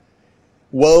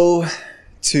Woe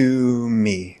to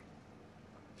me.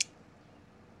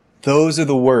 Those are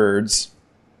the words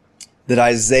that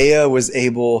Isaiah was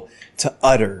able to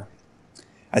utter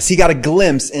as he got a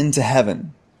glimpse into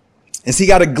heaven, as he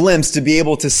got a glimpse to be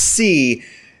able to see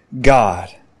God,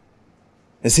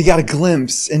 as he got a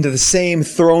glimpse into the same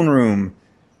throne room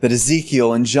that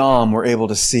Ezekiel and John were able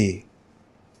to see.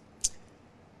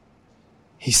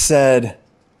 He said,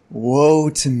 "Woe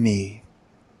to me,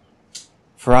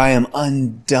 for I am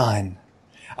undone.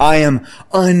 I am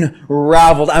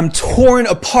unraveled. I'm torn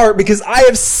apart because I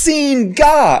have seen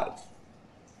God."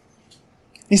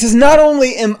 He says, not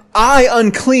only am I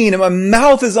unclean and my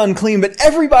mouth is unclean, but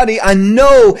everybody I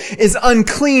know is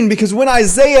unclean, because when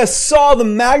Isaiah saw the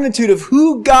magnitude of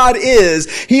who God is,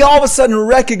 he all of a sudden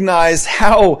recognized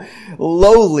how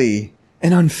lowly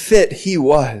and unfit he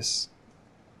was.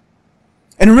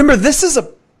 And remember, this is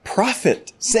a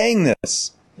prophet saying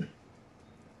this.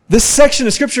 This section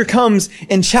of scripture comes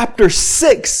in chapter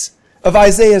 6 of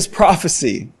Isaiah's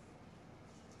prophecy.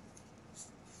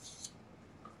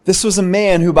 This was a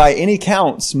man who, by any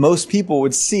counts, most people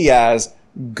would see as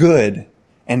good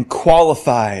and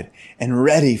qualified and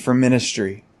ready for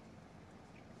ministry.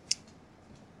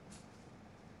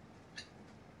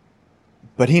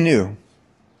 But he knew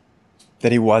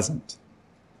that he wasn't.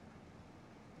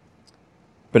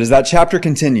 But as that chapter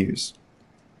continues,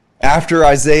 after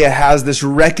Isaiah has this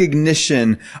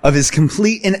recognition of his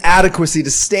complete inadequacy to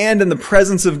stand in the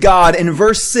presence of God, in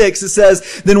verse 6 it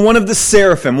says, "Then one of the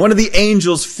seraphim, one of the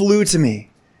angels, flew to me,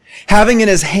 having in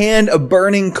his hand a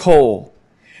burning coal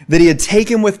that he had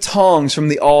taken with tongs from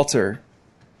the altar.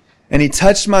 And he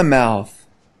touched my mouth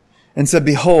and said,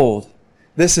 'Behold,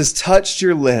 this has touched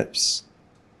your lips.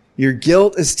 Your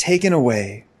guilt is taken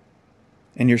away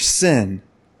and your sin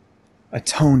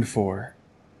atoned for.'"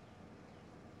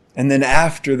 And then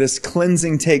after this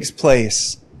cleansing takes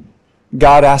place,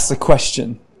 God asks a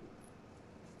question.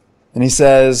 And he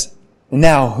says,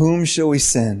 "Now whom shall we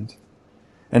send?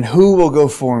 And who will go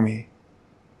for me?"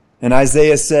 And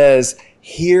Isaiah says,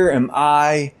 "Here am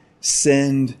I,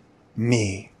 send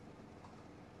me."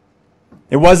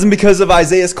 It wasn't because of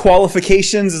Isaiah's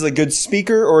qualifications as a good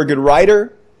speaker or a good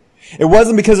writer. It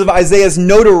wasn't because of Isaiah's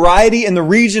notoriety in the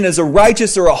region as a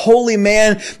righteous or a holy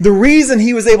man. The reason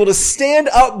he was able to stand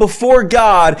up before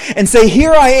God and say,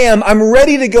 "Here I am, I'm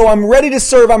ready to go, I'm ready to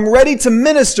serve, I'm ready to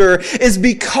minister," is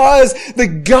because the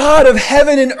God of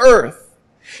heaven and earth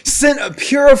sent a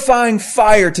purifying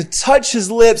fire to touch his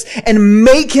lips and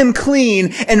make him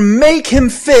clean and make him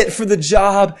fit for the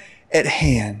job at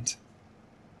hand.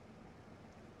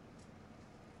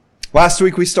 Last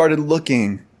week we started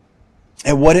looking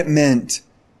at what it meant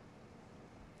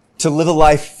to live a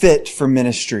life fit for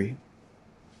ministry.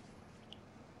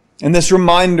 And this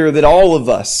reminder that all of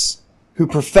us who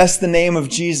profess the name of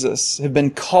Jesus have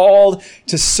been called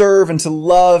to serve and to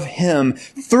love him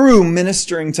through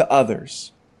ministering to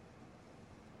others.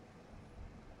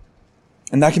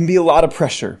 And that can be a lot of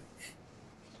pressure.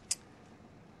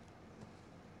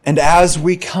 And as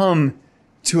we come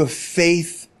to a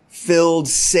faith-filled,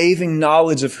 saving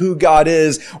knowledge of who God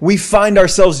is, we find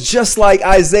ourselves just like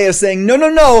Isaiah saying,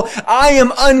 no, I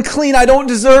am unclean. I don't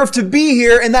deserve to be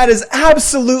here. And that is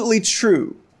absolutely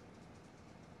true.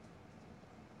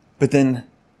 But then,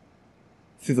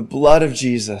 through the blood of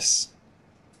Jesus,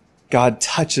 God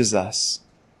touches us,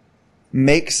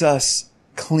 makes us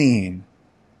clean,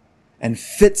 and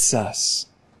fits us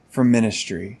for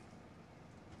ministry.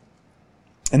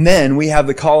 And then we have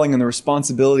the calling and the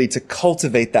responsibility to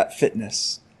cultivate that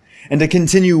fitness and to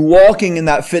continue walking in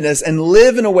that fitness and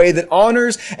live in a way that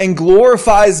honors and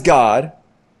glorifies God,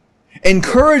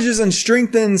 encourages and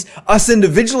strengthens us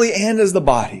individually and as the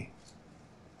body,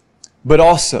 but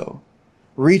also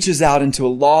reaches out into a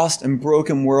lost and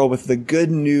broken world with the good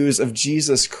news of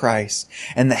Jesus Christ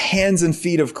and the hands and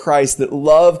feet of Christ that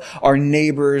love our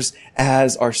neighbors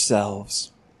as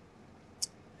ourselves.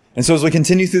 And so as we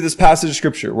continue through this passage of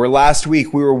scripture, where last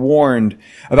week we were warned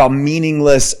about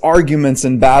meaningless arguments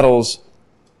and battles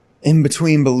in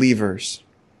between believers,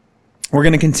 we're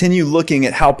going to continue looking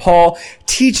at how Paul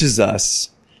teaches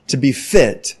us to be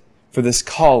fit for this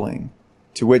calling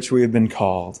to which we have been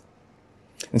called.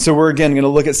 And so we're again going to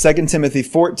look at 2 Timothy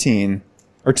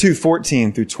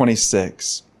 2:14 through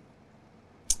 26.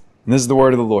 And this is the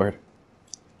word of the Lord.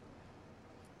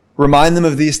 "Remind them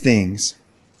of these things,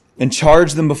 and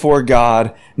charge them before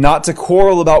God not to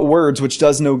quarrel about words which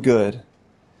does no good,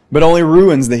 but only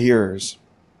ruins the hearers.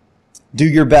 Do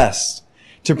your best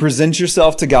to present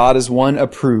yourself to God as one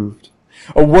approved,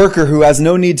 a worker who has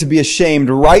no need to be ashamed,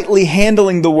 rightly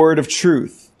handling the word of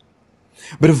truth.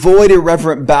 But avoid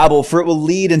irreverent babble, for it will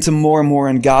lead into more and more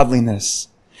ungodliness.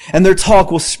 And their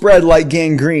talk will spread like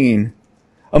gangrene.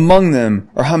 Among them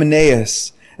are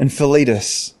Hymenaeus and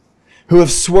Philetus, who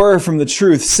have swerved from the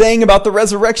truth, saying about the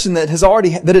resurrection that it has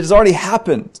already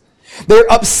happened. They're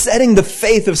upsetting the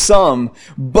faith of some,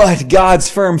 but God's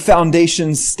firm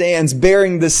foundation stands,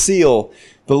 bearing this seal.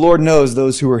 The Lord knows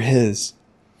those who are his.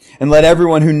 And let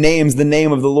everyone who names the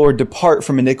name of the Lord depart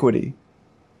from iniquity.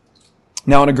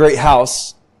 Now in a great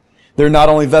house, there are not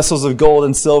only vessels of gold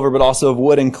and silver, but also of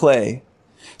wood and clay,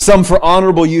 some for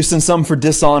honorable use and some for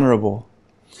dishonorable.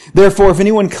 Therefore, if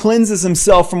anyone cleanses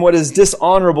himself from what is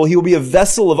dishonorable, he will be a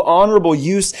vessel of honorable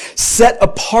use, set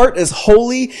apart as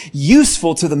holy,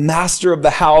 useful to the master of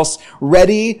the house,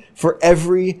 ready for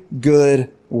every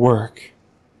good work.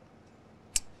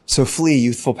 So flee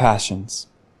youthful passions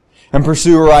and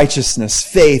pursue righteousness,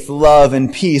 faith, love,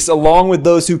 and peace, along with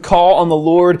those who call on the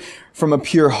Lord from a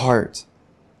pure heart.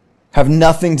 Have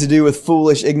nothing to do with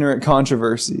foolish, ignorant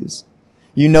controversies.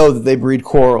 You know that they breed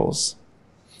quarrels.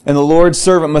 And the Lord's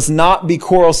servant must not be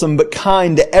quarrelsome, but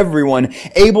kind to everyone,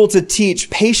 able to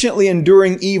teach, patiently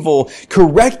enduring evil,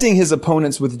 correcting his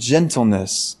opponents with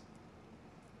gentleness.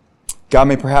 God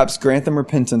may perhaps grant them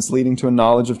repentance leading to a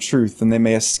knowledge of truth, and they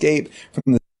may escape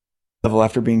from the devil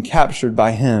after being captured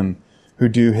by him who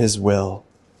do his will.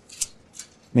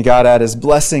 May God add his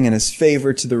blessing and his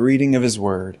favor to the reading of his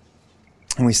word.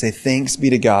 And we say thanks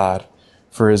be to God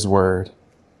for his word.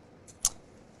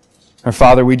 Our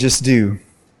Father, we just do,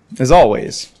 as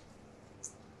always,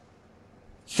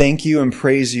 thank you and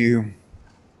praise you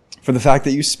for the fact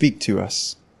that you speak to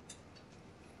us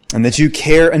and that you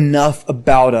care enough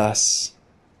about us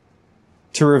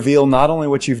to reveal not only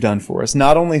what you've done for us,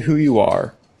 not only who you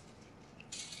are,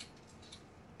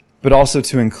 but also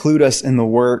to include us in the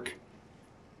work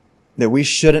that we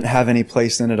shouldn't have any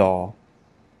place in at all.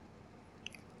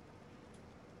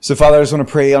 So, Father, I just want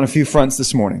to pray on a few fronts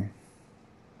this morning.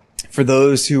 For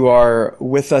those who are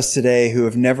with us today who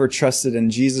have never trusted in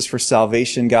Jesus for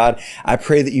salvation, God, I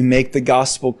pray that you make the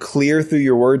gospel clear through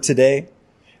your word today,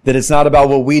 that it's not about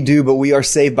what we do, but we are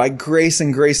saved by grace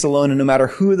and grace alone. And no matter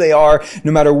who they are,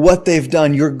 no matter what they've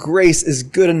done, your grace is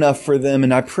good enough for them.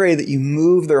 And I pray that you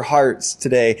move their hearts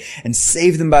today and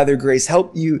save them by their grace.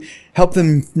 Help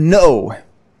them know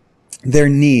their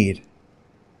need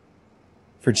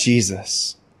for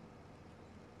Jesus.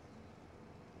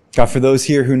 God, for those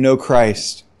here who know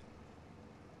Christ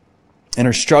and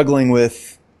are struggling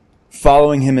with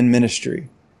following him in ministry,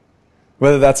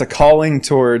 whether that's a calling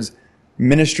towards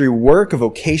ministry work, a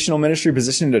vocational ministry,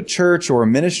 positioned at a church or a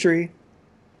ministry,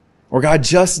 or God,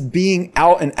 just being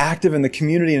out and active in the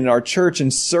community and in our church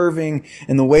and serving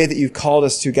in the way that you've called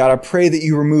us to, God, I pray that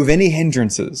you remove any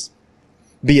hindrances,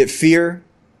 be it fear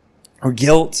or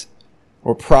guilt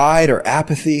or pride or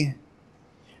apathy,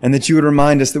 and that you would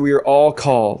remind us that we are all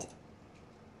called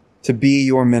to be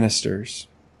your ministers.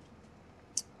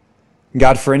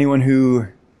 God, for anyone who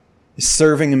is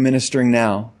serving and ministering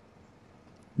now,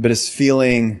 but is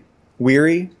feeling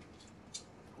weary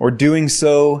or doing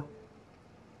so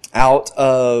out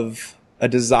of a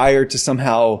desire to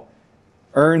somehow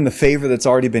earn the favor that's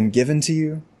already been given to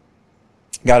you,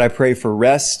 God, I pray for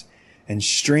rest and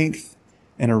strength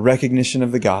and a recognition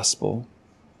of the gospel.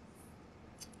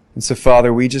 And so,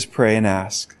 Father, we just pray and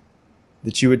ask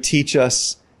that you would teach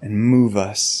us and move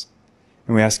us.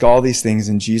 And we ask all these things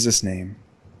in Jesus' name.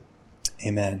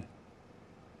 Amen.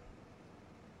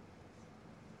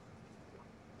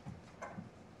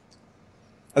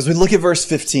 As we look at verse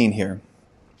 15 here,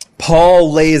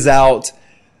 Paul lays out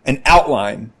an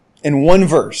outline in one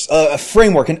verse, a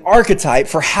framework, an archetype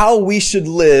for how we should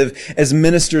live as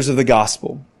ministers of the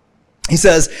gospel. He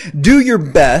says, do your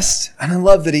best, and I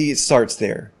love that he starts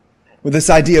there with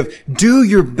this idea of do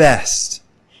your best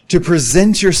to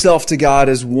present yourself to God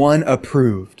as one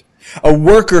approved, a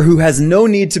worker who has no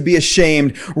need to be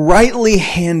ashamed, rightly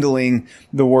handling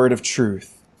the word of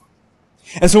truth.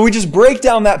 And so we just break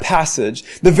down that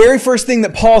passage. The very first thing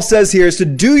that Paul says here is to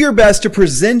do your best to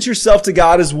present yourself to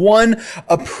God as one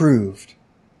approved.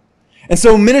 And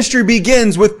so ministry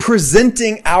begins with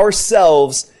presenting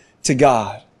ourselves to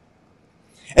God.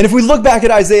 And if we look back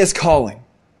at Isaiah's calling,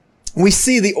 we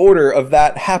see the order of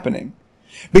that happening.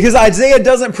 Because Isaiah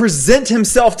doesn't present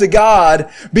himself to God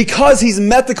because he's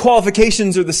met the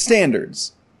qualifications or the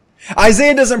standards.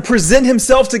 Isaiah doesn't present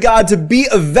himself to God to be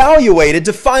evaluated,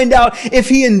 to find out if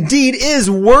he indeed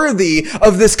is worthy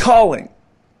of this calling.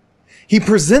 He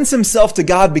presents himself to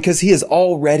God because he has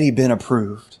already been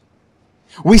approved.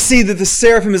 We see that the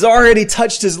seraphim has already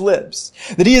touched his lips,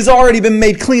 that he has already been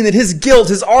made clean, that his guilt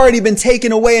has already been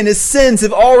taken away and his sins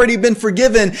have already been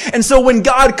forgiven. And so when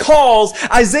God calls,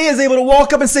 Isaiah is able to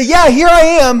walk up and say, yeah, here I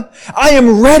am. I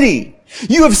am ready.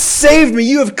 You have saved me.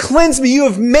 You have cleansed me. You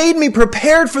have made me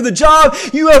prepared for the job.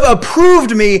 You have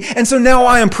approved me. And so now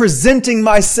I am presenting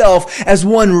myself as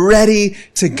one ready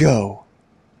to go.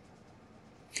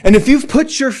 And if you've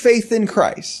put your faith in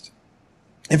Christ,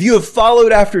 if you have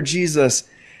followed after Jesus,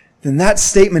 then that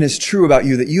statement is true about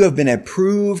you, that you have been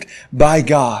approved by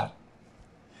God.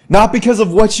 Not because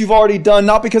of what you've already done,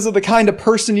 not because of the kind of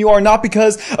person you are, not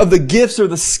because of the gifts or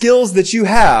the skills that you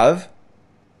have,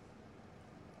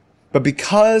 but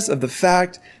because of the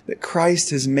fact that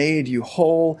Christ has made you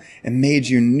whole and made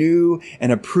you new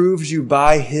and approved you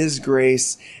by his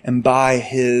grace and by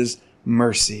his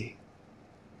mercy.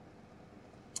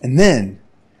 And then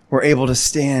we're able to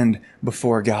stand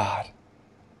before God.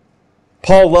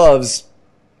 Paul loves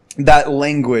that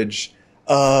language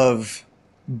of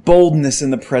boldness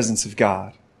in the presence of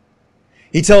God.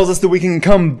 He tells us that we can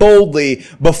come boldly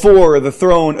before the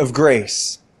throne of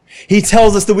grace. He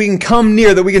tells us that we can come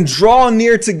near, that we can draw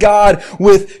near to God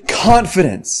with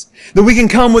confidence, that we can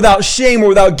come without shame or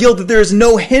without guilt, that there is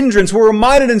no hindrance. We're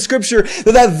reminded in Scripture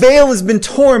that that veil has been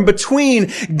torn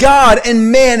between God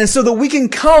and man, and so that we can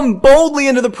come boldly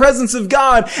into the presence of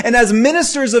God, and as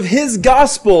ministers of his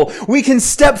gospel, we can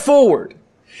step forward.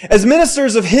 As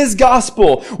ministers of his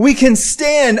gospel, we can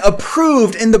stand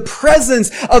approved in the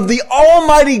presence of the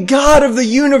almighty God of the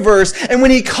universe. And when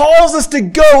he calls us to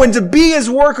go and to be his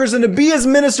workers and to be his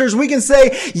ministers, we can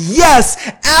say,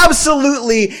 yes,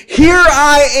 absolutely, here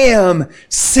I am,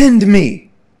 send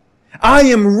me. I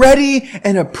am ready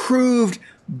and approved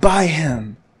by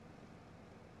him.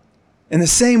 In the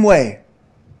same way,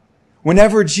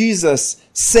 whenever Jesus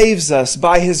saves us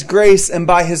by his grace and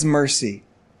by his mercy,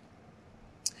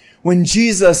 when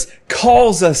Jesus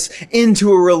calls us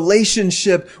into a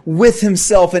relationship with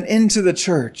himself and into the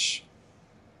church,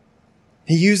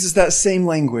 he uses that same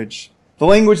language, the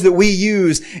language that we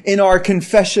use in our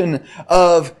confession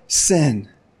of sin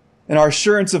and our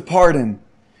assurance of pardon,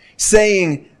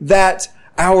 saying that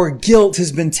our guilt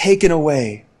has been taken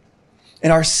away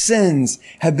and our sins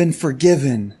have been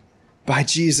forgiven by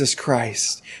Jesus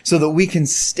Christ, so that we can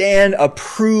stand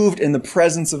approved in the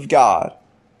presence of God.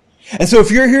 And so if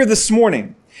you're here this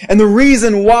morning, and the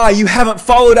reason why you haven't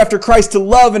followed after Christ to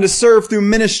love and to serve through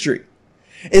ministry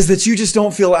is that you just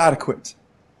don't feel adequate,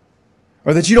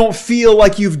 or that you don't feel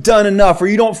like you've done enough, or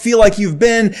you don't feel like you've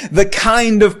been the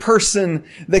kind of person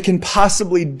that can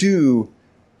possibly do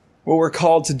what we're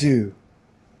called to do,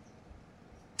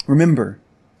 remember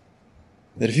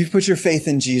that if you've put your faith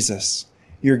in Jesus,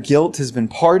 your guilt has been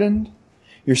pardoned,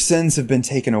 your sins have been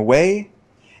taken away,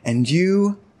 and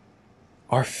you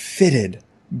are fitted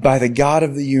by the God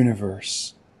of the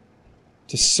universe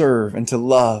to serve and to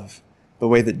love the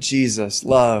way that Jesus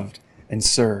loved and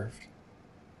served.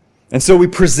 And so we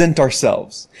present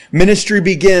ourselves. Ministry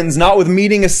begins not with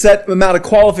meeting a set amount of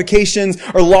qualifications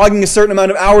or logging a certain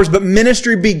amount of hours, but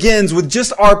ministry begins with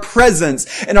just our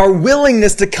presence and our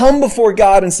willingness to come before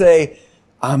God and say,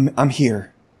 I'm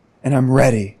here and I'm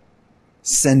ready.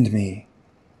 Send me.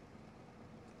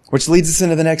 Which leads us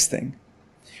into the next thing.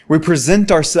 We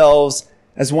present ourselves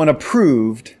as one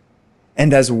approved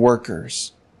and as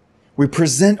workers. We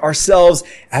present ourselves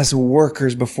as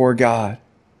workers before God.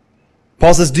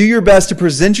 Paul says, do your best to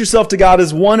present yourself to God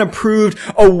as one approved,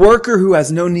 a worker who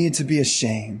has no need to be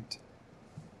ashamed.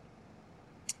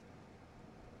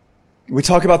 We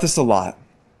talk about this a lot,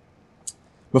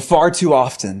 but far too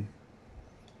often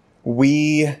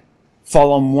we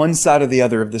fall on one side or the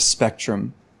other of this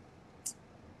spectrum.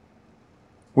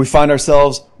 We find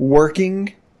ourselves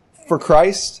working for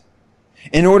Christ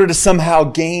in order to somehow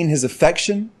gain his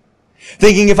affection,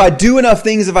 thinking if I do enough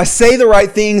things, if I say the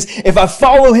right things, if I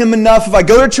follow him enough, if I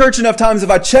go to church enough times, if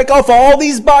I check off all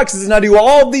these boxes and I do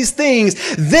all of these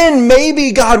things, then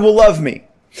maybe God will love me.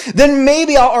 Then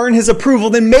maybe I'll earn his approval.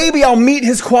 Then maybe I'll meet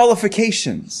his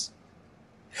qualifications.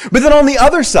 But then on the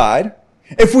other side,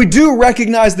 if we do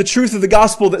recognize the truth of the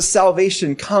gospel that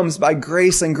salvation comes by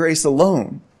grace and grace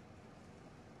alone,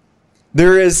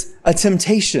 there is a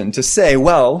temptation to say,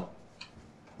 well,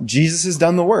 Jesus has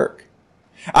done the work.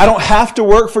 I don't have to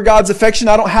work for God's affection.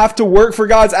 I don't have to work for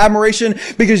God's admiration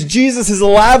because Jesus has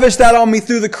lavished that on me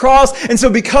through the cross. And so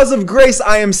because of grace,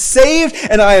 I am saved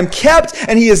and I am kept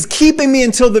and he is keeping me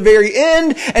until the very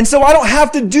end. And so I don't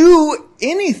have to do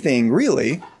anything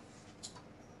really.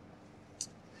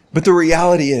 But the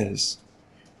reality is,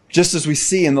 just as we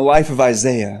see in the life of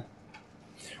Isaiah,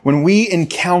 when we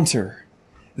encounter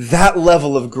that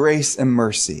level of grace and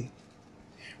mercy,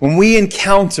 when we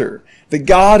encounter the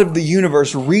God of the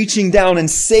universe reaching down and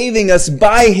saving us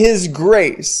by His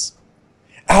grace,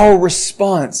 our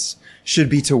response should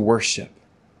be to worship.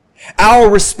 Our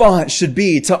response should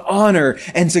be to honor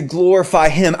and to glorify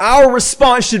Him. Our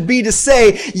response should be to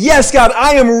say, yes, God,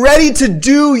 I am ready to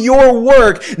do your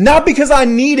work, not because I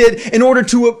need it in order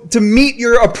to meet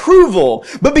your approval,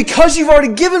 but because you've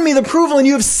already given me the approval and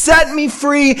you have set me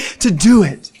free to do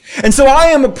it. And so I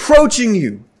am approaching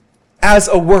you as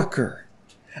a worker.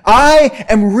 I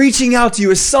am reaching out to you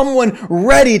as someone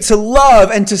ready to love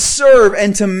and to serve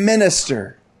and to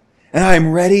minister. And I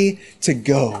am ready to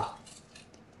go.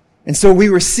 And so we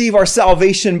receive our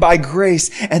salvation by grace,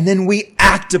 and then we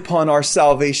act upon our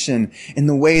salvation in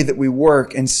the way that we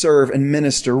work and serve and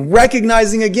minister,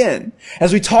 recognizing again,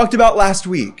 as we talked about last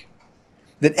week,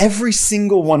 that every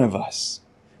single one of us,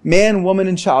 man, woman,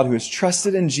 and child who has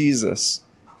trusted in Jesus,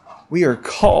 we are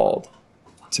called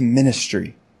to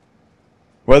ministry.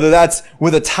 Whether that's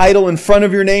with a title in front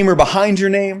of your name or behind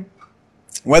your name,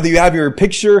 whether you have your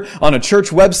picture on a church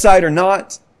website or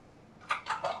not,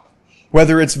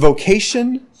 whether it's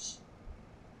vocation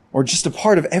or just a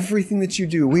part of everything that you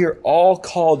do, we are all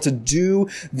called to do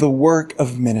the work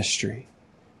of ministry,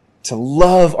 to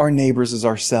love our neighbors as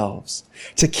ourselves,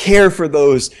 to care for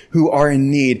those who are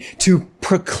in need, to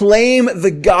proclaim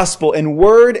the gospel in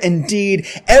word and deed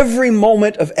every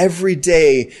moment of every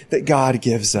day that God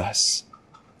gives us.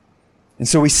 And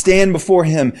so we stand before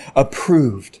Him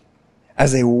approved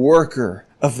as a worker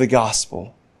of the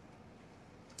gospel.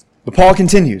 But Paul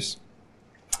continues.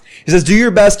 He says, do your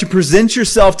best to present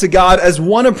yourself to God as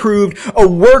one approved, a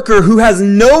worker who has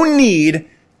no need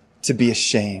to be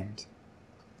ashamed.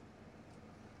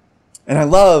 And I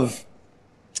love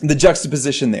the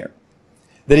juxtaposition there,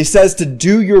 that he says to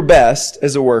do your best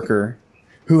as a worker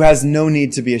who has no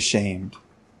need to be ashamed.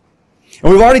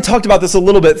 And we've already talked about this a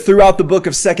little bit throughout the book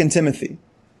of 2 Timothy.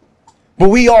 But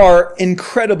we are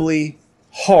incredibly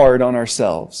hard on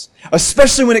ourselves,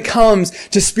 especially when it comes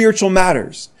to spiritual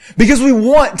matters, because we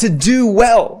want to do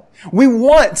well. We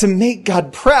want to make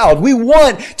God proud. We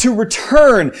want to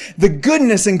return the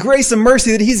goodness and grace and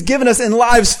mercy that He's given us in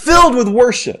lives filled with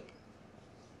worship.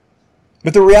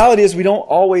 But the reality is we don't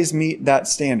always meet that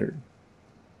standard.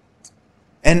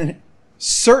 And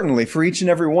certainly for each and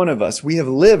every one of us, we have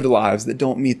lived lives that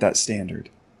don't meet that standard.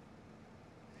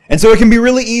 And so it can be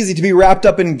really easy to be wrapped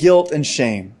up in guilt and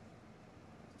shame,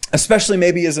 especially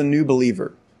maybe as a new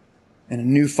believer and a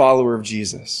new follower of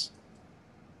Jesus.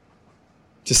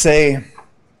 To say,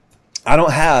 I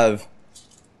don't have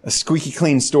a squeaky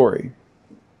clean story.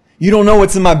 You don't know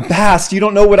what's in my past. You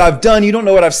don't know what I've done. You don't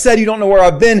know what I've said. You don't know where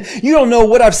I've been. You don't know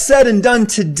what I've said and done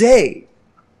today.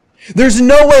 There's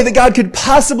no way that God could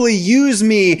possibly use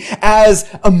me as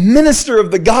a minister of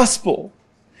the gospel.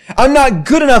 I'm not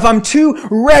good enough. I'm too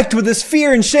wrecked with this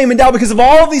fear and shame and doubt because of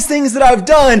all of these things that I've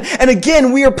done. And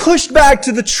again, we are pushed back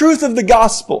to the truth of the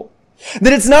gospel.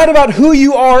 That it's not about who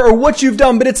you are or what you've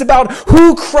done, but it's about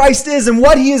who Christ is and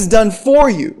what He has done for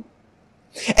you.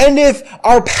 And if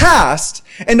our past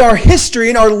and our history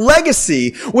and our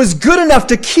legacy was good enough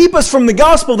to keep us from the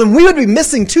gospel, then we would be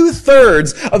missing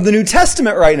 2/3 of the New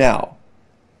Testament right now.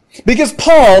 Because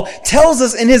Paul tells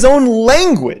us in his own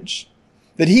language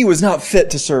that he was not fit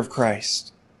to serve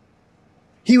Christ.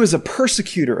 He was a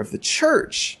persecutor of the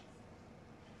church.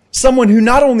 Someone who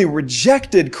not only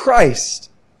rejected Christ,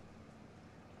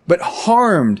 but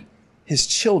harmed his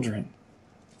children.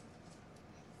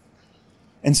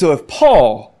 And so if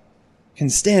Paul can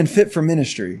stand fit for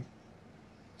ministry,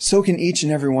 so can each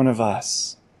and every one of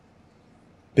us.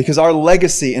 Because our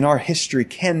legacy and our history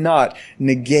cannot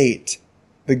negate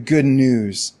the good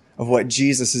news of what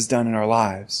Jesus has done in our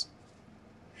lives.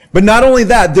 But not only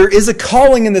that, there is a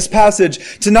calling in this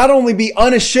passage to not only be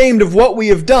unashamed of what we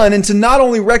have done and to not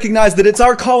only recognize that it's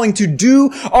our calling to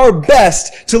do our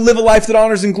best to live a life that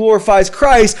honors and glorifies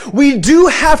Christ, we do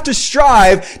have to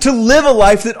strive to live a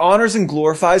life that honors and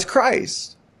glorifies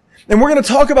Christ. And we're going to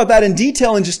talk about that in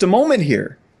detail in just a moment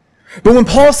here. But when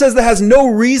Paul says that has no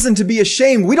reason to be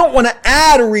ashamed, we don't want to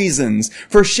add reasons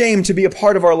for shame to be a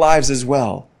part of our lives as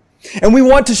well. And we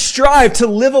want to strive to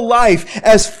live a life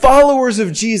as followers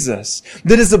of Jesus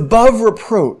that is above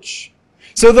reproach,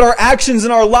 so that our actions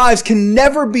and our lives can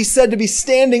never be said to be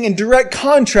standing in direct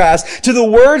contrast to the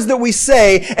words that we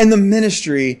say and the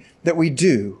ministry that we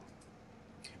do.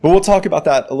 But we'll talk about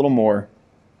that a little more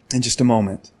in just a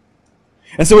moment.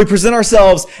 And so we present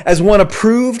ourselves as one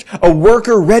approved, a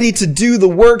worker ready to do the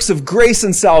works of grace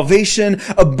and salvation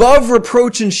above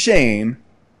reproach and shame,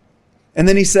 And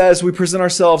then he says we present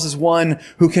ourselves as one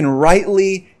who can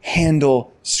rightly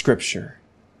handle Scripture.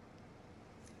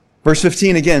 Verse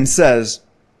 15 again says,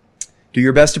 do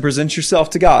your best to present yourself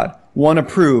to God, one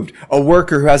approved, a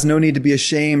worker who has no need to be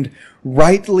ashamed,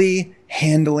 rightly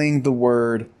handling the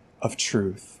word of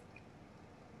truth.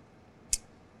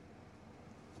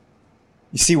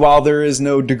 You see, while there is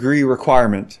no degree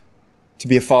requirement to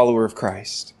be a follower of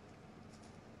Christ,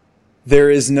 there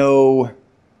is no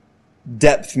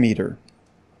depth meter.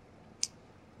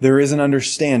 There is an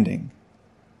understanding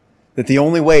that the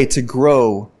only way to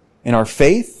grow in our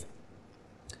faith,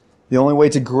 the only way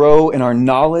to grow in our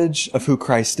knowledge of who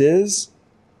Christ is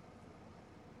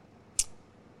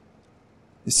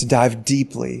to dive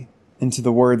deeply into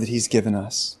the word that he's given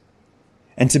us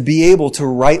and to be able to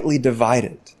rightly divide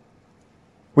it.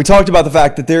 We talked about the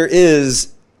fact that there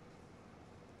is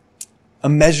a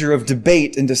measure of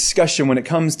debate and discussion when it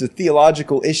comes to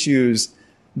theological issues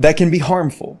that can be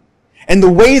harmful. And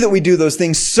the way that we do those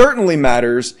things certainly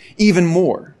matters even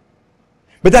more.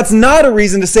 But that's not a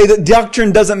reason to say that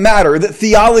doctrine doesn't matter, that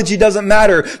theology doesn't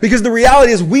matter, because the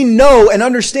reality is we know and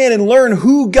understand and learn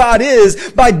who God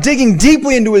is by digging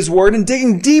deeply into his word and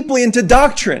digging deeply into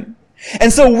doctrine.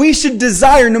 And so we should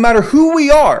desire, no matter who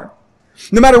we are,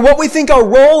 no matter what we think our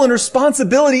role and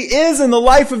responsibility is in the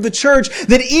life of the church,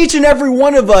 that each and every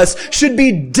one of us should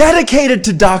be dedicated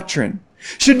to doctrine,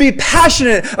 should be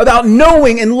passionate about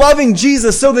knowing and loving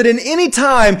Jesus so that in any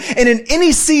time and in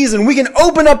any season we can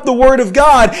open up the Word of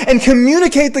God and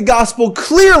communicate the gospel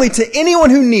clearly to anyone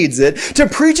who needs it, to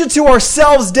preach it to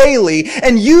ourselves daily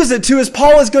and use it to, as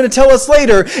Paul is going to tell us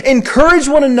later, encourage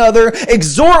one another,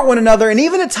 exhort one another, and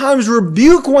even at times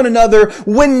rebuke one another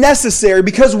when necessary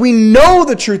because we know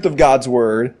the truth of God's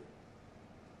Word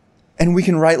and we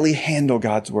can rightly handle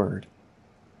God's Word.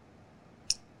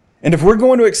 And if we're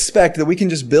going to expect that we can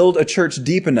just build a church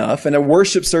deep enough and a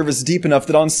worship service deep enough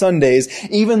that on Sundays,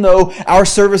 even though our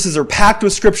services are packed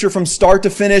with Scripture from start to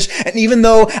finish, and even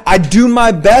though I do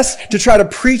my best to try to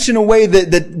preach in a way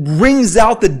that rings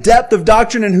out the depth of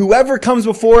doctrine, and whoever comes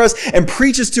before us and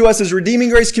preaches to us as Redeeming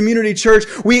Grace Community Church,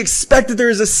 we expect that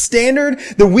there is a standard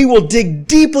that we will dig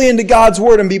deeply into God's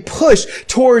Word and be pushed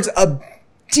towards a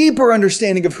deeper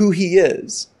understanding of who He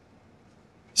is.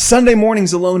 Sunday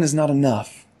mornings alone is not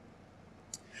enough.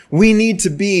 We need to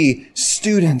be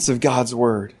students of God's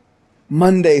Word,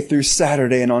 Monday through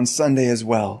Saturday and on Sunday as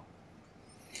well.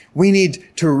 We need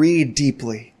to read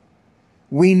deeply.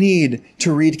 We need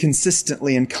to read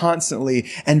consistently and constantly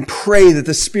and pray that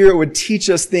the Spirit would teach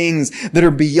us things that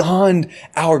are beyond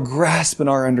our grasp and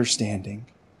our understanding.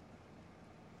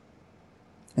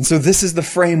 And so this is the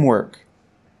framework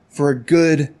for a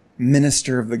good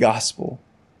minister of the gospel.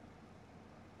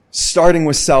 Starting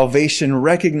with salvation,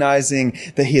 recognizing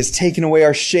that He has taken away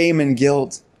our shame and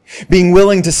guilt, being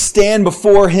willing to stand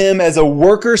before Him as a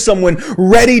worker, someone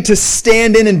ready to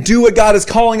stand in and do what God is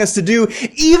calling us to do,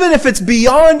 even if it's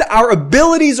beyond our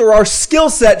abilities or our skill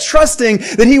set, trusting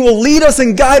that He will lead us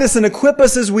and guide us and equip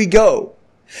us as we go.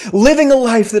 Living a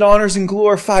life that honors and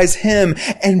glorifies Him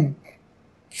and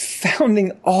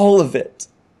founding all of it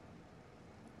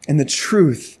in the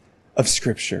truth of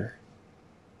Scripture.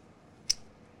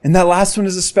 And that last one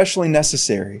is especially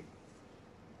necessary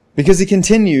because he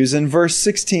continues in verse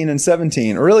 16 and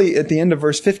 17, or really at the end of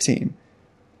verse 15.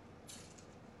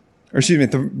 Or excuse me,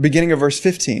 at the beginning of verse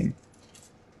 15.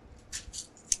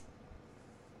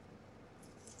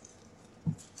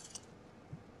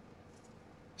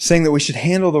 Saying that we should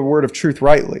handle the word of truth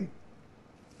rightly,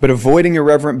 but avoiding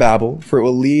irreverent babble, for it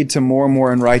will lead to more and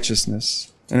more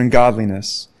unrighteousness and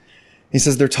ungodliness. He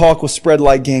says their talk will spread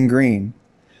like gangrene,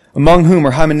 among whom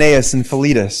are Hymenaeus and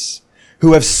Philetus,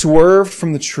 who have swerved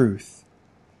from the truth.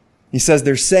 He says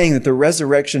they're saying that the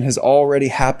resurrection has already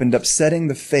happened, upsetting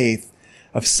the faith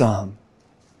of some.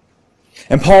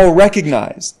 And Paul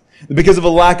recognized that because of a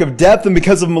lack of depth and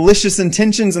because of malicious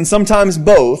intentions, and sometimes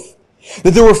both,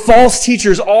 that there were false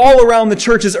teachers all around the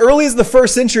church as early as the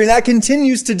first century, and that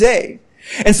continues today.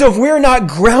 And so if we're not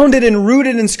grounded and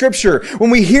rooted in Scripture,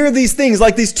 when we hear these things,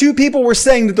 like these two people were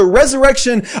saying that the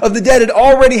resurrection of the dead had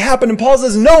already happened, and Paul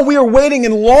says, no, we are waiting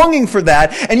and longing for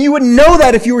that. And you would know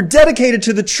that if you were dedicated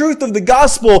to the truth of the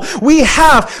gospel. We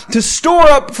have to store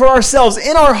up for ourselves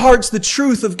in our hearts the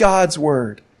truth of God's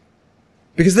Word.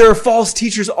 Because there are false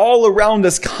teachers all around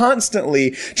us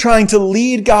constantly trying to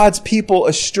lead God's people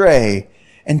astray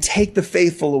and take the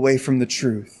faithful away from the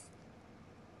truth.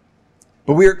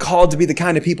 But we are called to be the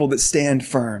kind of people that stand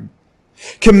firm,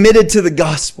 committed to the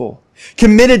gospel,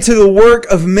 committed to the work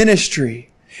of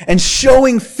ministry, and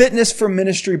showing fitness for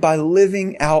ministry by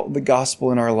living out the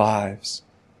gospel in our lives.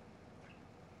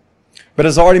 But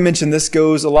as already mentioned, this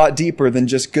goes a lot deeper than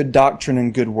just good doctrine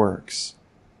and good works.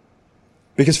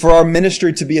 Because for our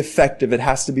ministry to be effective, it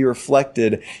has to be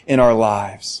reflected in our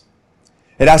lives.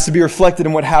 It has to be reflected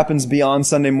in what happens beyond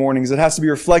Sunday mornings. It has to be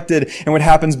reflected in what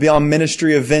happens beyond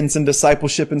ministry events and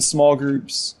discipleship in small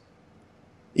groups.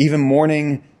 Even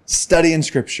morning study in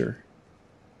Scripture.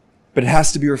 But it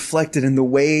has to be reflected in the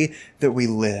way that we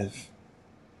live.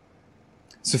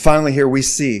 So finally here we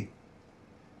see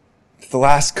the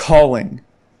last calling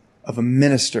of a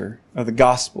minister of the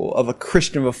gospel, of a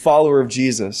Christian, of a follower of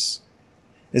Jesus,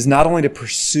 is not only to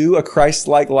pursue a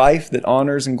Christ-like life that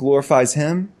honors and glorifies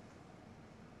Him,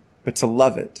 but to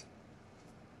love it.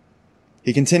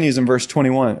 He continues in verse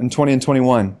 21 and 20 and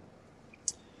 21,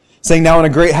 saying, "Now in a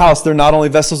great house there are not only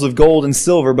vessels of gold and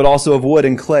silver, but also of wood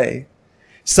and clay,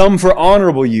 some for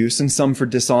honorable use and some for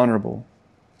dishonorable.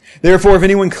 Therefore, if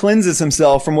anyone cleanses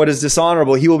himself from what is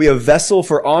dishonorable, he will be a vessel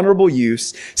for honorable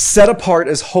use, set apart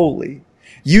as holy,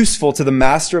 useful to the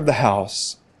master of the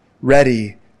house,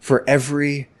 ready for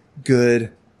every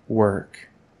good work."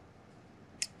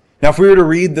 Now, if we were to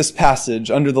read this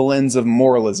passage under the lens of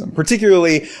moralism,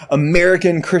 particularly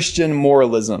American Christian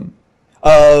moralism,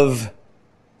 of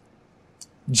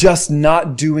just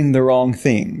not doing the wrong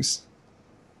things,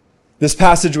 this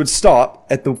passage would stop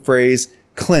at the phrase,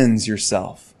 "cleanse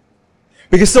yourself."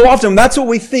 Because so often that's what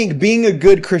we think being a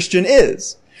good Christian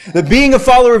is. That being a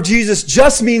follower of Jesus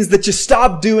just means that you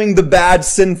stop doing the bad,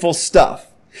 sinful stuff.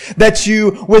 That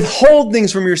you withhold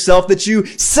things from yourself, that you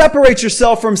separate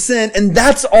yourself from sin, and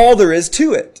that's all there is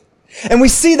to it. And we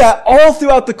see that all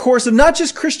throughout the course of not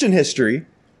just Christian history,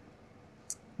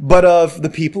 but of the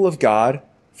people of God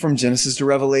from Genesis to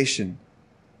Revelation.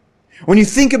 When you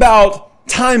think about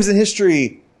times in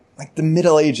history like the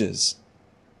Middle Ages,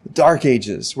 the Dark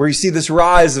Ages, where you see this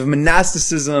rise of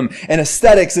monasticism and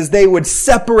aesthetics as they would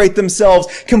separate themselves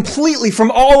completely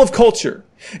from all of culture,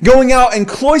 going out and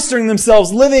cloistering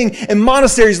themselves, living in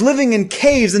monasteries, living in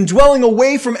caves, and dwelling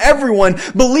away from everyone,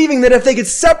 believing that if they could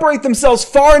separate themselves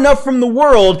far enough from the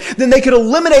world, then they could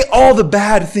eliminate all the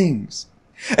bad things.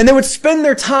 And they would spend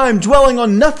their time dwelling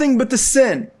on nothing but the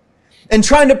sin, and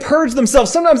trying to purge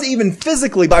themselves, sometimes even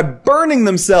physically, by burning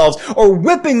themselves or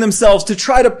whipping themselves to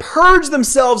try to purge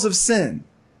themselves of sin.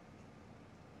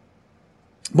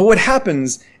 But what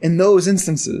happens in those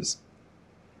instances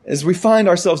is we find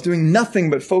ourselves doing nothing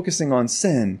but focusing on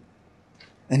sin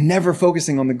and never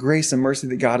focusing on the grace and mercy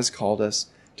that God has called us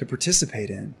to participate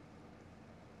in.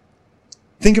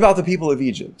 Think about the people of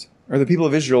Egypt, or the people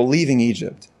of Israel leaving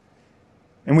Egypt.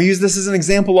 And we use this as an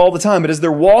example all the time, but as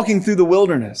they're walking through the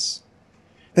wilderness,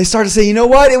 they start to say, you know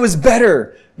what? It was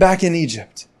better back in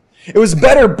Egypt. It was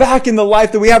better back in the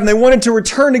life that we have. And they wanted to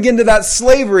return again to that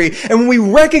slavery. And when we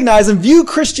recognize and view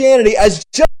Christianity as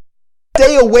just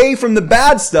stay away from the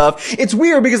bad stuff, it's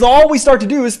weird because all we start to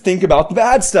do is think about the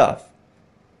bad stuff.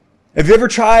 Have you ever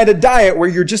tried a diet where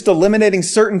you're just eliminating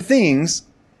certain things?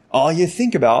 All you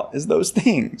think about is those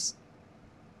things.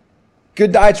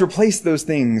 Good diets replace those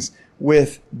things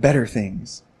with better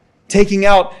things. Taking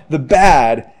out the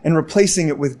bad and replacing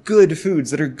it with good foods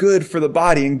that are good for the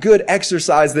body and good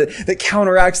exercise that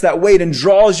counteracts that weight and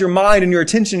draws your mind and your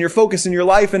attention, your focus and your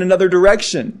life in another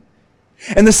direction.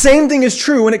 And the same thing is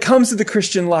true when it comes to the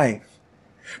Christian life.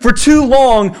 For too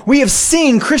long, we have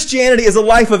seen Christianity as a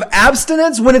life of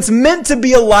abstinence when it's meant to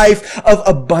be a life of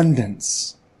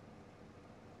abundance.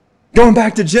 Going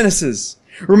back to Genesis.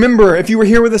 Remember, if you were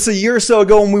here with us a year or so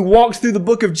ago when we walked through the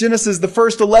book of Genesis, the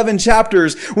first 11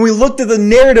 chapters, when we looked at the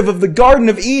narrative of the Garden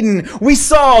of Eden, we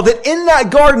saw that in that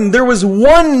garden there was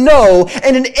one no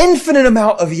and an infinite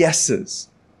amount of yeses.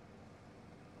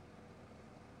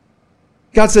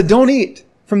 God said, don't eat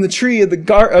from the tree of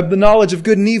the knowledge of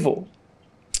good and evil,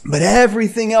 but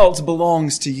everything else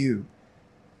belongs to you.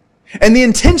 And the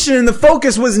intention and the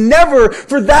focus was never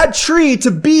for that tree to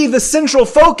be the central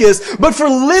focus, but for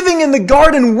living in the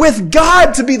garden with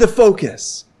God to be the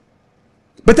focus.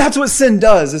 But that's what sin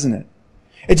does, isn't it?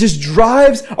 It just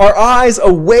drives our eyes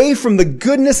away from the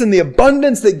goodness and the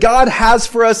abundance that God has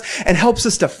for us and helps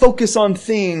us to focus on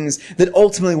things that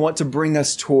ultimately want to bring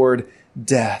us toward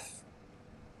death.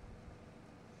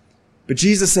 But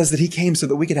Jesus says that He came so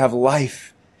that we could have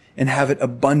life and have it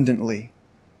abundantly.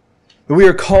 We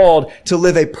are called to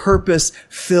live a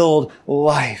purpose-filled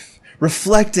life,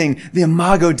 reflecting the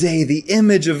Imago Dei, the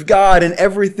image of God in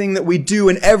everything that we do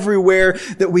and everywhere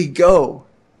that we go.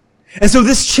 And so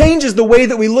this changes the way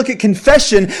that we look at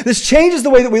confession. This changes the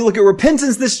way that we look at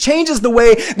repentance. This changes the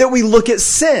way that we look at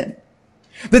sin.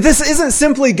 That this isn't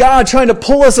simply God trying to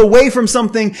pull us away from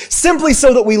something simply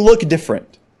so that we look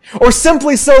different, or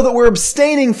simply so that we're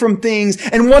abstaining from things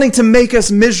and wanting to make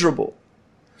us miserable.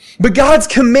 But God's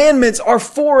commandments are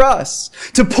for us,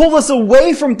 to pull us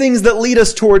away from things that lead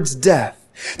us towards death,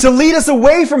 to lead us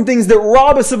away from things that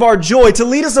rob us of our joy, to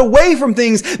lead us away from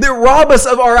things that rob us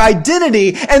of our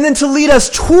identity, and then to lead us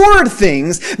toward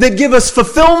things that give us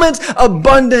fulfillment,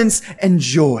 abundance, and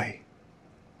joy.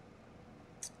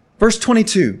 Verse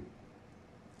 22.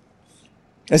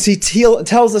 As he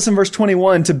tells us in verse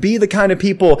 21 to be the kind of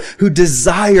people who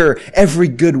desire every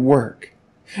good work.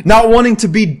 Not wanting to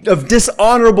be of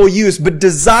dishonorable use, but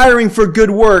desiring for good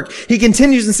work. He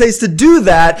continues and says to do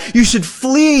that, you should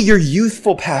flee your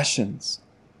youthful passions.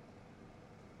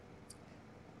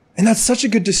 And that's such a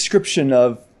good description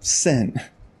of sin.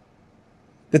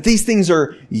 That these things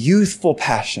are youthful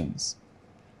passions.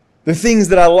 They're things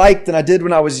that I liked and I did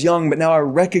when I was young, but now I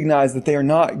recognize that they are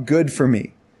not good for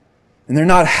me. And they're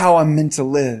not how I'm meant to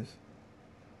live.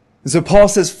 And so Paul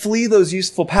says, flee those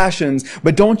useful passions,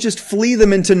 but don't just flee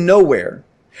them into nowhere.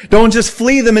 Don't just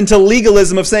flee them into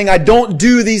legalism of saying, I don't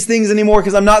do these things anymore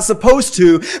because I'm not supposed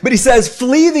to. But he says,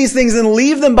 flee these things and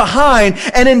leave them behind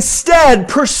and instead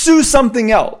pursue something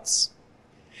else.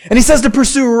 And he says to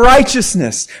pursue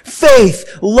righteousness,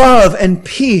 faith, love, and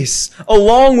peace,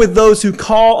 along with those who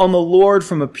call on the Lord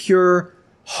from a pure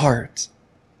heart.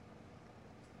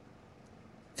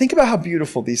 Think about how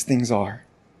beautiful these things are.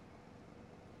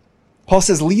 Paul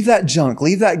says, leave that junk,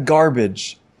 leave that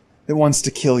garbage that wants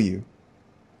to kill you.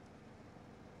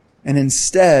 And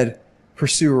instead,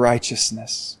 pursue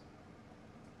righteousness.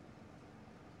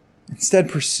 Instead,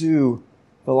 pursue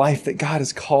the life that God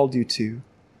has called you to.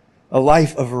 A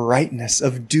life of rightness,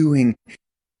 of doing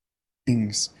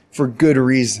things for good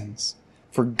reasons,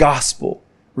 for gospel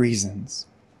reasons.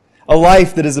 A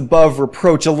life that is above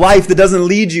reproach, a life that doesn't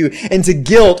lead you into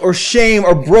guilt or shame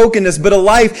or brokenness, but a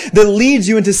life that leads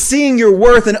you into seeing your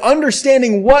worth and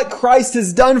understanding what Christ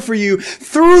has done for you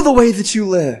through the way that you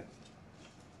live.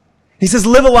 He says,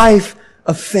 live a life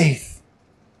of faith.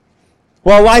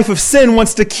 While a life of sin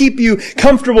wants to keep you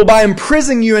comfortable by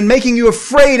imprisoning you and making you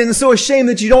afraid and so ashamed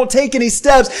that you don't take any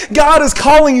steps, God is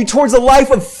calling you towards a life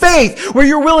of faith where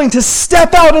you're willing to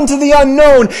step out into the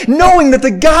unknown, knowing that the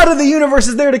God of the universe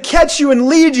is there to catch you and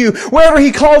lead you wherever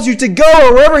He calls you to go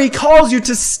or wherever He calls you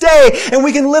to stay, and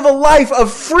we can live a life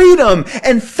of freedom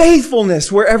and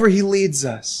faithfulness wherever He leads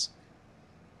us.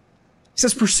 He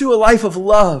says, pursue a life of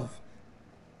love.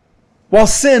 While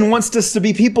sin wants us to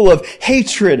be people of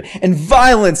hatred and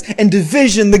violence and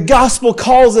division, the gospel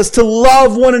calls us to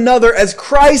love one another as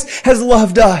Christ has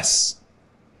loved us.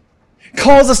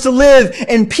 Calls us to live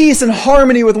in peace and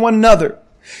harmony with one another.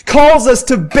 Calls us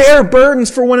to bear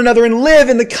burdens for one another and live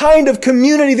in the kind of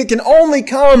community that can only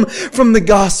come from the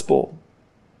gospel.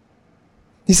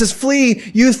 He says, flee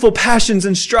youthful passions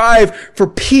and strive for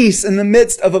peace in the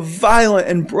midst of a violent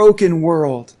and broken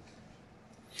world.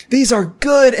 These are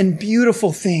good and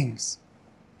beautiful things.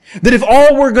 That if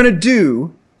all we're going to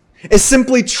do is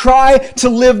simply try to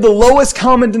live the lowest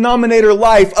common denominator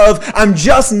life of, I'm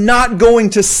just not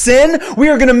going to sin, we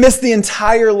are going to miss the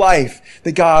entire life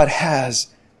that God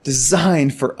has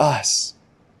designed for us.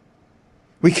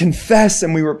 We confess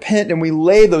and we repent and we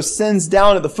lay those sins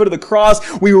down at the foot of the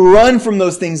cross. We run from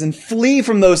those things and flee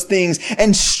from those things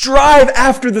and strive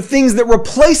after the things that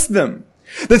replace them.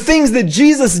 The things that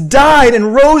Jesus died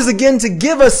and rose again to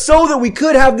give us so that we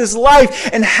could have this life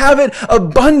and have it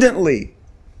abundantly.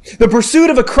 The pursuit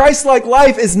of a Christ-like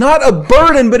life is not a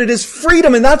burden, but it is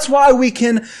freedom, and that's why we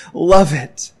can love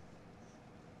it.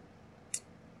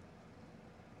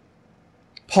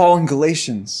 Paul in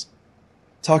Galatians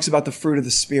talks about the fruit of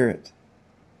the Spirit.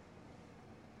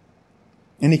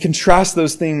 And he contrasts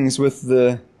those things with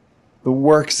the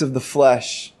works of the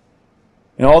flesh.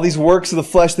 And all these works of the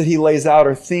flesh that he lays out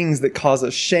are things that cause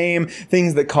us shame,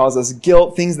 things that cause us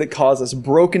guilt, things that cause us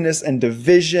brokenness and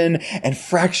division and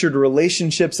fractured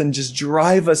relationships and just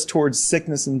drive us towards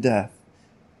sickness and death.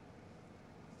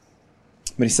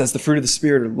 But he says the fruit of the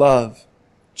Spirit are love,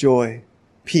 joy,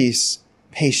 peace,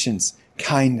 patience,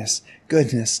 kindness,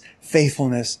 goodness,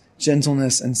 faithfulness,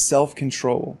 gentleness, and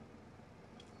self-control.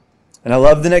 And I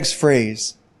love the next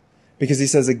phrase because he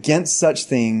says, against such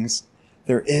things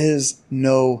there is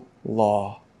no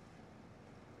law.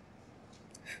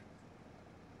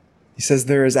 He says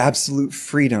there is absolute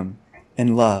freedom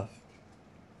in love.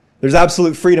 There's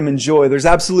absolute freedom and joy. There's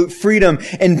absolute freedom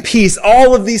and peace.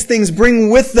 All of these things bring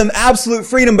with them absolute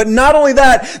freedom. But not only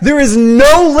that, there is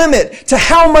no limit to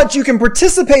how much you can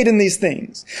participate in these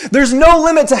things. There's no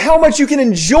limit to how much you can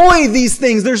enjoy these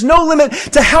things. There's no limit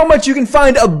to how much you can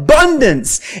find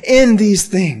abundance in these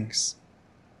things.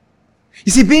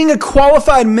 You see, being a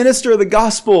qualified minister of the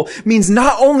gospel means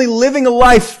not only living a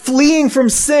life fleeing from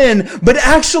sin, but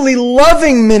actually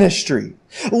loving ministry,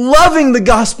 loving the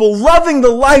gospel, loving the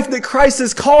life that Christ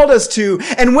has called us to.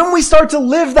 And when we start to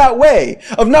live that way,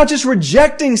 of not just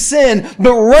rejecting sin,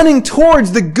 but running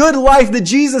towards the good life that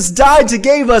Jesus died to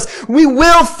give us, we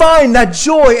will find that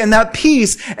joy and that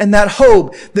peace and that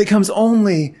hope that comes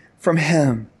only from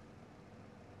Him.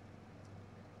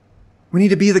 We need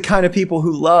to be the kind of people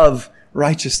who love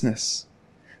righteousness,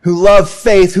 who love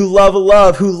faith, who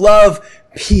love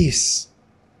peace,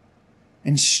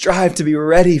 and strive to be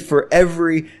ready for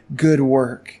every good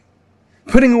work.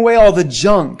 Putting away all the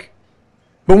junk.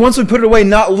 But once we put it away,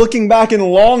 not looking back and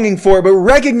longing for it, but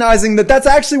recognizing that that's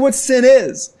actually what sin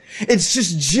is. It's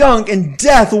just junk and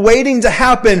death waiting to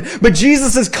happen. But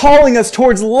Jesus is calling us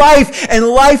towards life and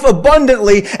life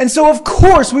abundantly. And so of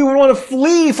course we would want to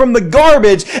flee from the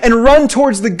garbage and run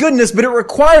towards the goodness. But it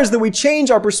requires that we change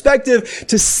our perspective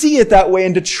to see it that way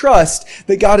and to trust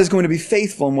that God is going to be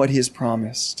faithful in what He has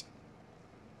promised.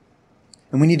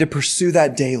 And we need to pursue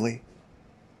that daily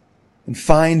and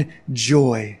find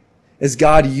joy as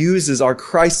God uses our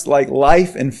Christ-like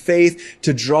life and faith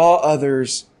to draw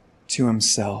others to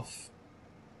Himself.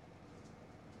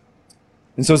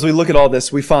 And so as we look at all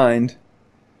this, we find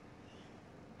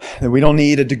that we don't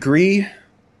need a degree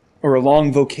or a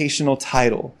long vocational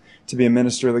title to be a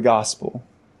minister of the gospel.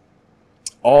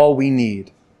 All we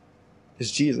need is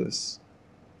Jesus.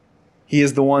 He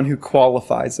is the one who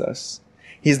qualifies us.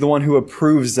 He's the one who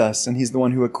approves us, and He's the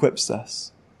one who equips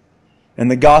us. And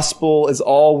the gospel is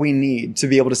all we need to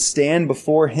be able to stand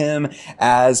before Him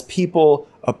as people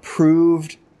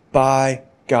approved by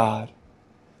God,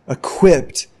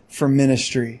 equipped for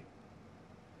ministry.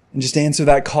 And just answer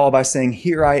that call by saying,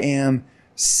 "Here I am,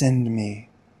 send me."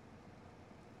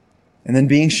 And then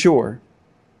being sure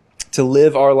to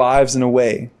live our lives in a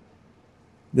way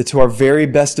that to our very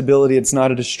best ability, it's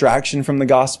not a distraction from the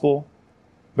gospel,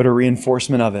 but a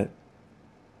reinforcement of it.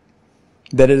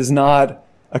 That it is not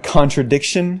a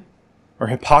contradiction or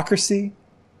hypocrisy,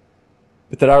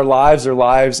 but that our lives are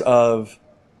lives of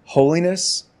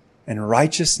holiness and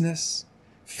righteousness,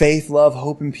 faith, love,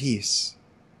 hope, and peace.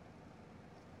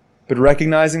 But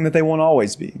recognizing that they won't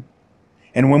always be.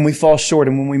 And when we fall short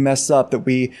and when we mess up, that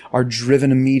we are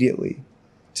driven immediately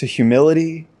to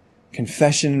humility,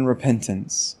 confession, and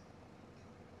repentance.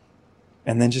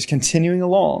 And then just continuing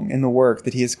along in the work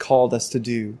that He has called us to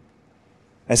do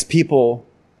as people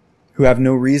who have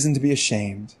no reason to be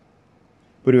ashamed,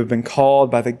 but who have been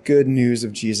called by the good news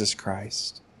of Jesus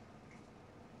Christ.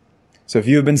 So if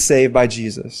you have been saved by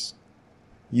Jesus,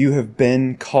 you have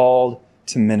been called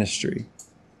to ministry.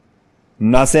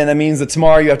 I'm not saying that means that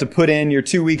tomorrow you have to put in your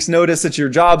 2 weeks notice at your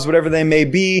jobs, whatever they may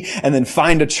be, and then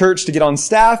find a church to get on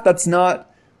staff. That's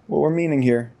not what we're meaning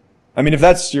here. I mean, if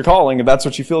that's your calling, if that's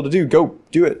what you feel to do, go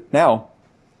do it now.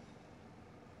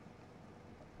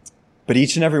 But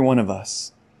each and every one of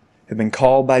us have been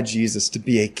called by Jesus to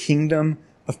be a kingdom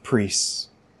of priests,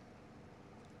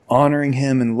 honoring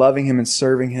Him and loving Him and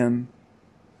serving Him,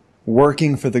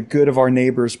 working for the good of our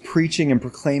neighbors, preaching and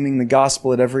proclaiming the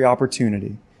gospel at every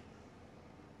opportunity,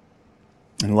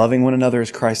 and loving one another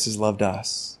as Christ has loved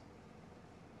us.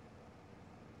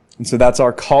 And so that's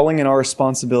our calling and our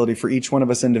responsibility for each one of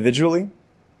us individually,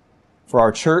 for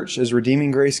our church as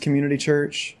Redeeming Grace Community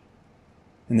Church,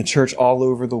 and the church all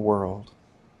over the world.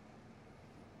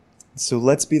 So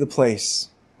let's be the place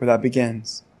where that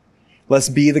begins. Let's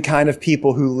be the kind of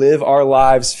people who live our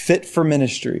lives fit for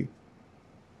ministry,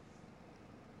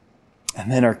 and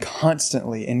then are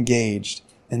constantly engaged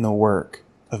in the work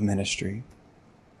of ministry.